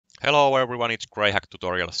Hello everyone, it's Greyhack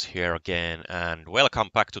Tutorials here again, and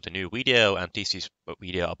welcome back to the new video. And this is a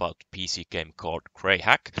video about PC game called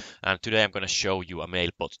Greyhack. And today I'm going to show you a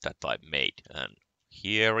mailbot that I made, and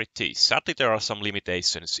here it is. Sadly, there are some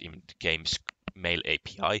limitations in the game's mail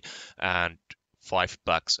API and 5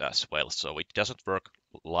 bugs as well, so it doesn't work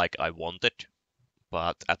like I wanted,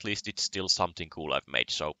 but at least it's still something cool I've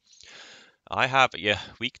made. So I have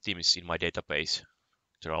victims in my database.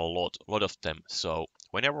 There are a lot of them. So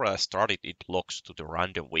whenever I start it, it logs to the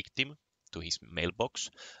random victim, to his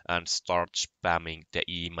mailbox, and starts spamming the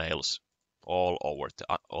emails all over the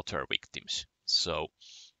other victims. So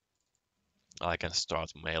I can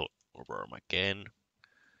start mail worm again,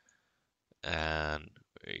 and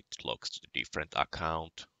it logs to the different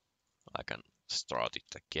account. I can start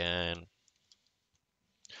it again,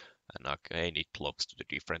 and again it logs to the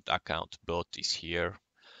different account. Bot is here.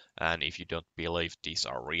 And if you don't believe these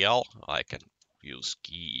are real, I can use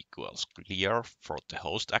key equals clear for the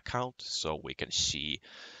host account, so we can see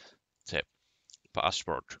the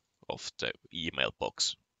password of the email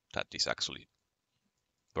box that is actually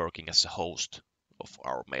working as a host of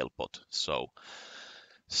our mailbot. So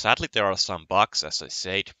sadly there are some bugs, as I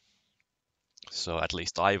said, so at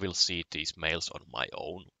least I will see these mails on my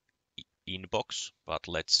own inbox. But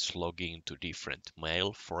let's log into different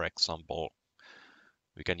mail. For example,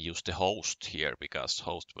 we can use the host here, because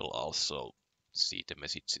host will also see the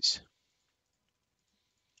messages.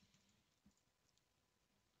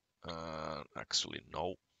 Actually,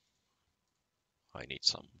 no. I need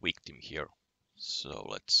some victim here. So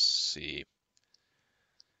let's see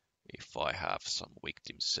if I have some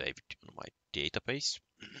victims saved in my database.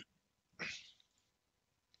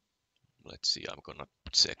 Let's see, I'm gonna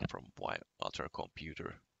check from my other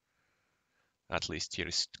computer. At least here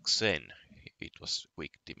is Xen. It was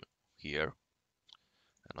victim here,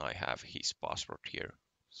 and I have his password here.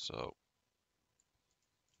 So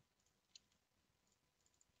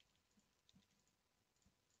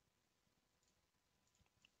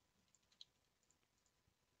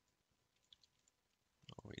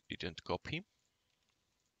we didn't copy.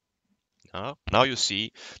 Now you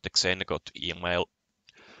see the Xen got email,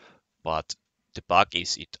 but the bug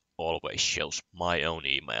is it always shows my own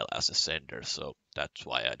email as a sender, so that's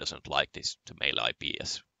why I doesn't like this. The mail IP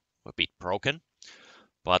is a bit broken.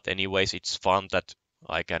 But anyways, it's fun that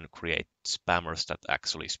I can create spammers that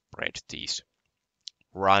actually spread these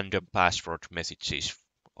random password messages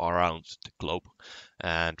around the globe.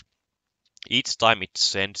 And each time it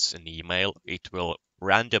sends an email, it will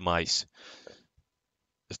randomize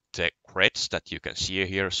the creds that you can see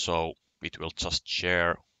here. So it will just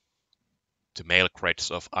share the mail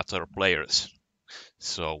creds of other players.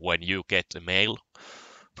 So when you get a mail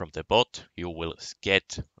from the bot, you will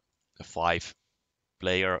get 5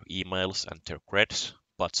 player emails and their creds,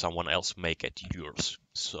 but someone else may get yours.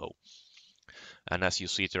 So, and as you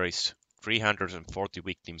see, there is 340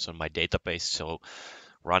 victims on my database, so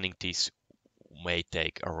running this may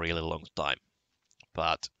take a really long time.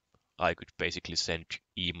 But I could basically send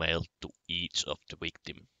email to each of the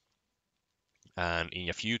victim. And in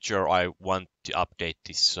the future, I want to update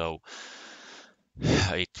this so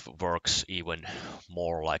it works even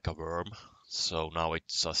more like a worm. So now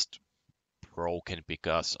it's just broken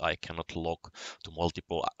because I cannot log to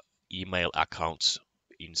multiple email accounts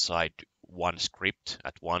inside one script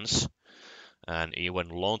at once. And even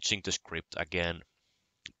launching the script again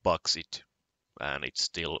bugs it, and it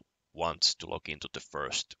still wants to log into the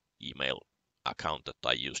first email account that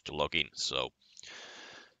I used to log in. So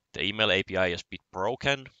the email API is a bit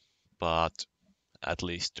broken, but at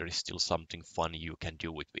least there is still something fun you can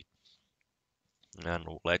do with it. And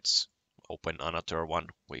let's open another one.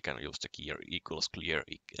 We can use the key equals clear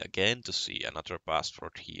again to see another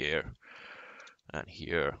password here and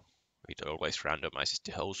here. It always randomizes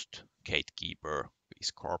the host. Gatekeeper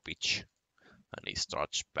is garbage, and it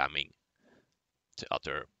starts spamming the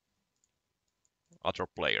other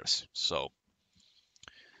players. So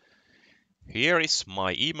here is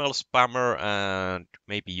my email spammer, and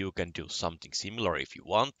maybe you can do something similar if you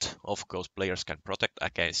want. Of course, players can protect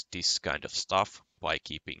against this kind of stuff by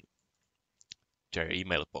keeping their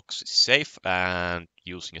email boxes safe and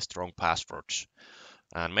using strong passwords.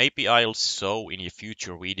 And maybe I'll show in a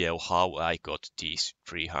future video how I got these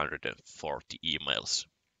 340 emails.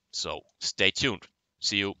 So stay tuned.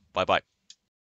 See you. Bye bye.